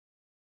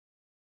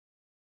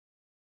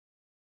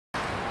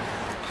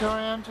Here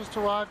I am, just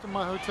arrived at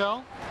my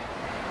hotel.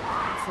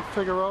 It's the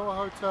Figeroa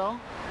Hotel.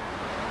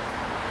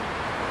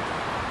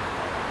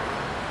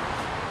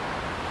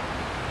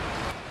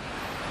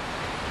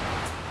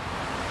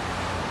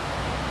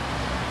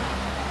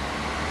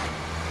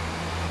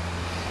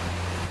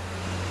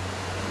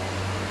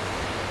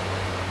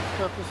 It's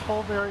got this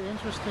whole very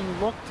interesting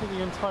look to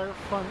the entire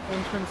front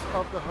entrance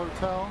of the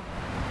hotel.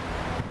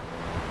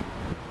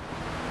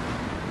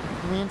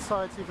 And the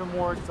inside's even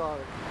more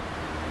exotic.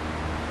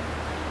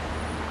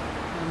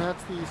 And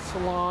that's the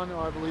salon,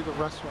 or I believe the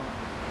restaurant.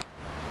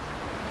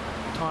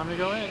 Time to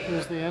go in.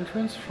 Here's the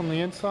entrance from the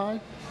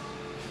inside.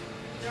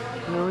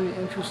 Very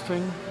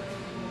interesting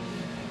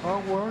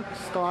artwork,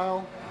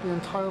 style, the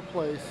entire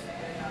place.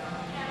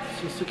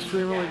 It's just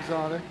extremely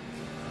exotic.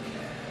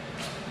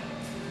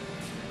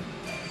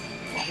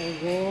 The whole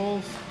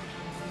walls,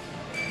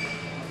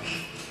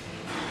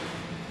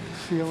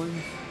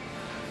 ceilings,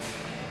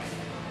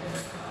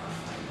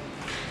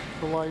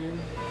 the lighting.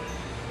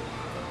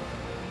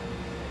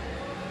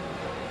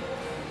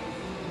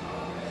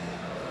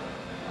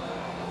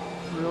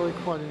 Really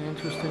quite an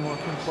interesting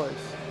looking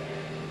place.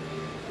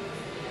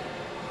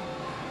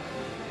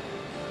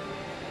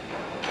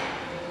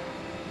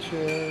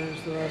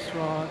 Chairs, the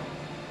restaurant.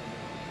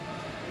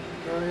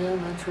 There I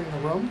am entering the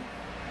room.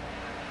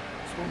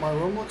 That's what my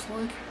room looks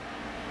like.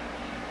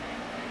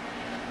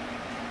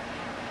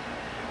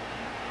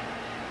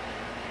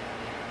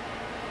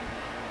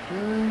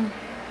 Okay.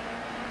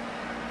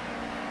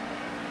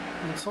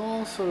 And it's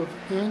all sort of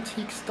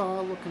antique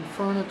style looking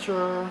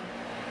furniture.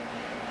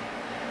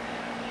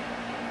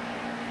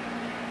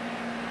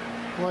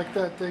 I like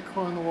that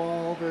decor on the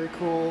wall, very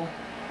cool.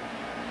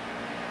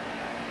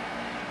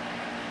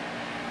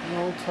 An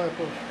old type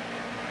of,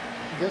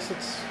 I guess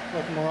it's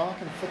like a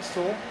Moroccan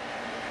footstool.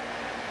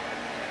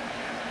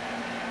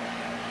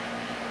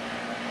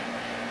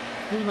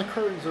 Even the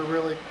curtains are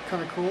really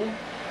kind of cool.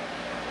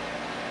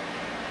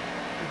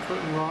 The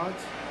curtain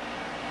rods.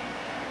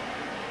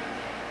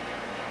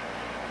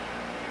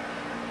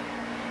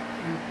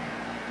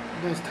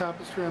 Nice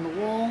tapestry on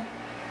the wall.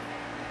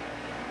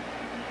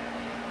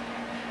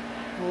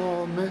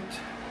 I'll admit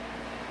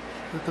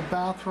that the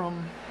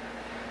bathroom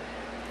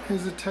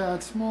is a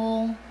tad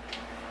small,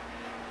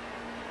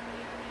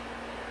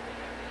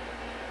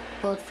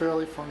 but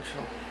fairly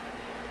functional.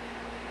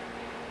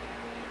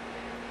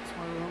 It's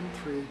my room,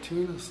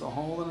 318 is the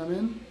hall that I'm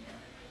in.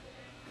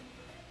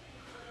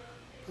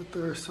 But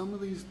there are some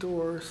of these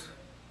doors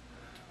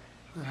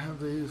that have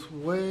these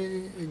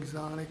way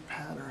exotic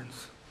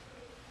patterns.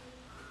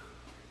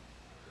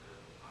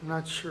 I'm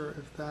not sure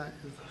if that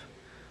is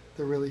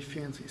the really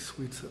fancy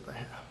suites that they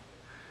have.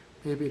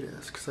 Maybe it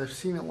is, because I've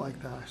seen it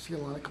like that. I see a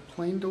lot of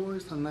plain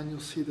doors, and then you'll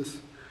see this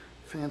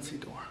fancy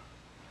door.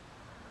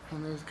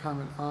 And there's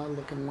kind of an odd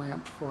looking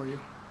lamp for you.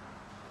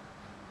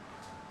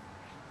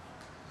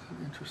 It's an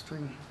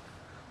interesting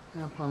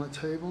lamp on the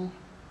table.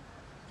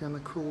 Again, the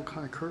cool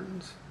kind of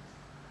curtains.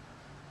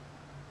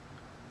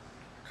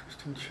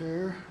 Interesting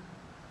chair.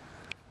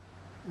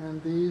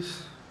 And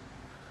these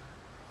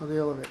are the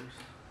elevators.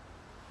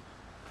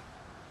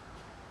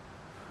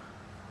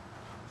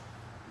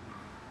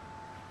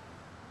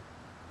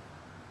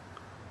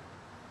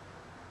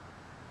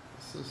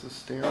 This is a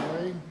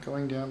stairway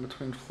going down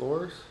between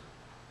floors.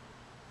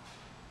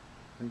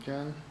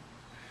 Again,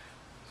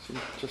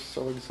 it's just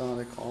so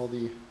exotic, all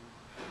the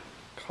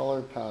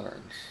color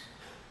patterns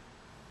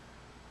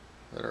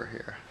that are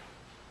here.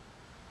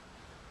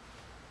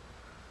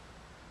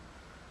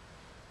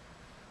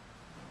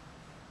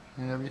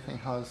 And everything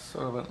has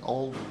sort of an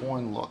old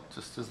worn look,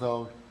 just as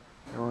though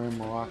they were in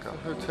Morocco.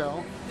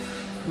 Hotel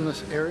in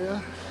this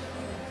area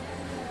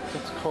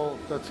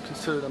that's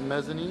considered a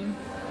mezzanine.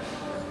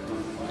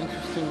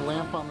 Interesting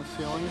lamp on the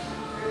ceiling,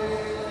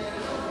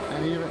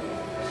 and even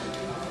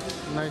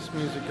nice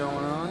music going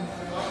on.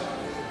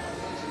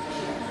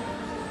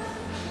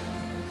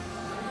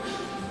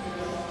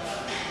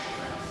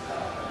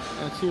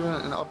 And it's even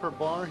an upper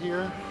bar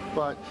here,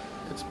 but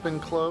it's been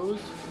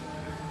closed.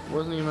 It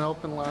wasn't even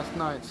open last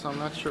night, so I'm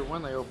not sure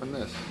when they opened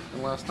this.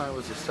 And last night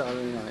was a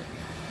Saturday night.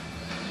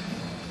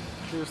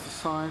 Here's the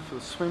sign for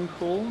the swimming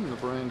pool and the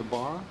veranda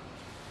bar.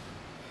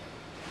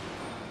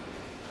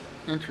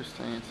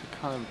 Interesting, it's a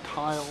kind of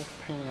tile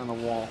painting on the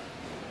wall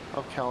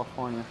of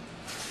California.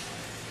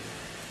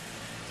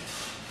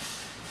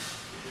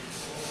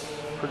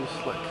 Pretty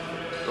slick,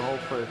 the whole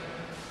place.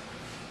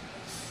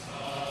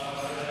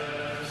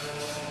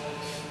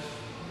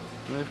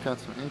 And they've got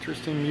some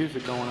interesting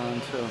music going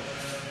on too.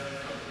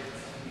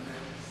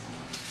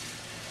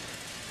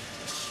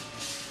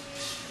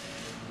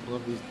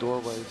 Love these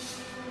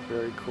doorways,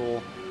 very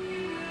cool.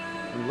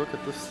 And look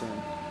at this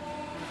thing.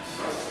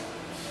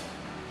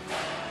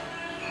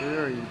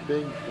 Very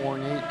big,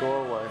 ornate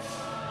doorway.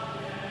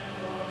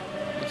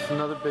 It's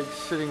another big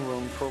sitting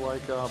room for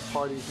like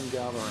parties and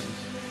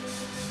gatherings.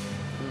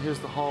 And here's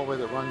the hallway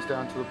that runs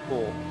down to the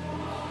pool.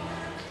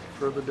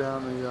 Further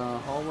down the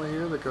hallway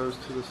here that goes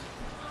to this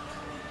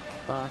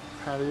back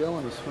patio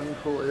and the swimming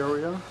pool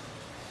area.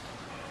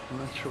 I'm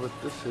not sure what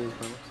this is,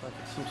 but it looks like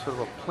it's some sort of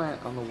a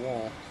plant on the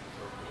wall.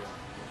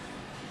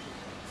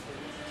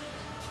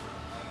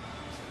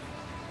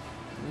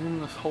 And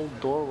even this whole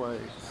doorway,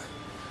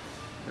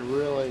 it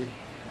really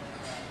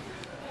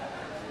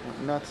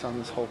went nuts on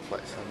this whole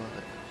place. I love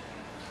it.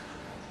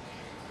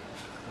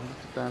 Look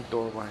at that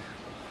doorway.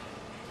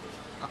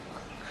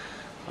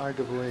 Hard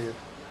to believe.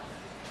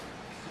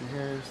 And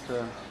here's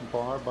the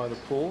bar by the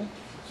pool,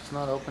 which is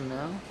not open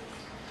now,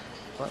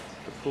 but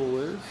the pool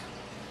is.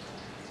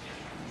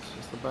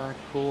 This is the back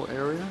pool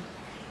area.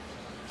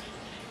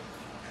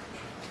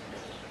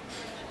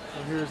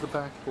 And here's the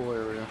back pool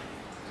area.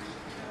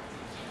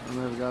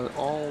 And they've got it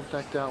all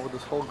decked out with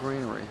this whole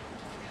greenery.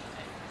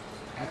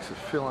 Makes it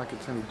feel like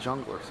it's in a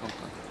jungle or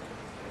something.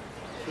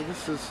 So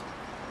this is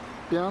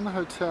beyond the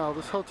hotel.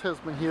 This hotel's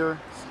been here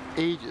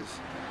ages.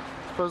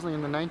 Supposedly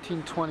in the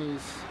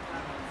 1920s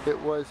it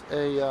was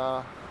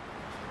a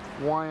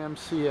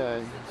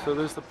YMCA. So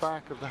there's the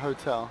back of the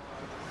hotel.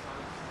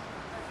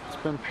 It's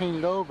been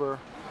painted over,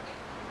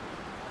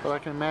 but I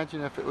can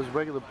imagine if it was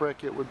regular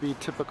brick it would be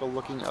typical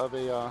looking of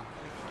a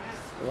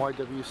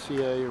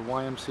YWCA or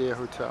YMCA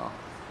hotel.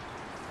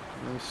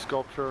 Nice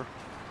sculpture.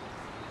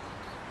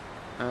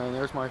 And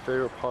there's my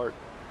favorite part,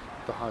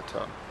 the hot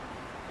tub.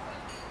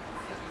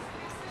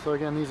 So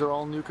again, these are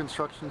all new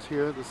constructions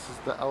here. This is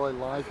the LA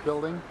Live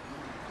building.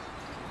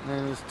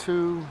 And there's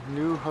two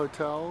new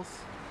hotels,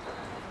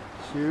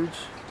 huge.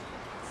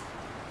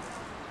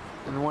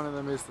 And one of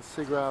them is the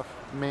SIGGraph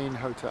main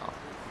hotel.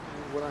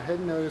 And what I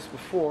hadn't noticed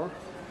before,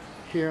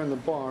 here in the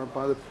bar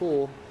by the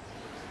pool,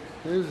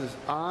 there's this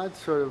odd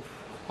sort of,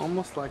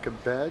 almost like a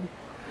bed.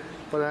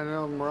 But I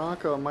know in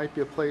Morocco it might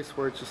be a place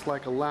where it's just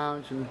like a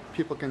lounge and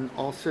people can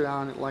all sit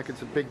on it like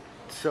it's a big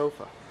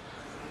sofa.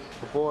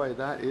 But boy,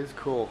 that is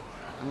cool.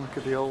 And look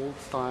at the old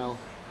style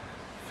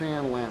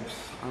fan lamps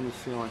on the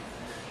ceiling.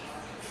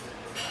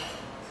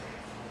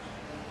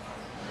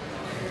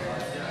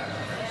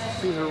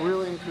 These are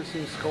really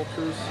interesting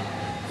sculptures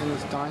in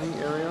this dining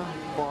area,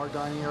 bar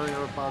dining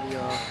area by the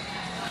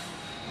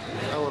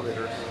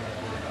elevators.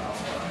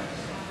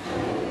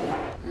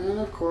 And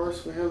of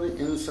course we have the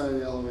inside of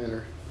the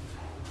elevator.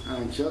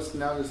 I just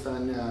noticed that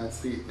now, it's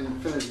the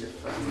infinity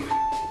effect.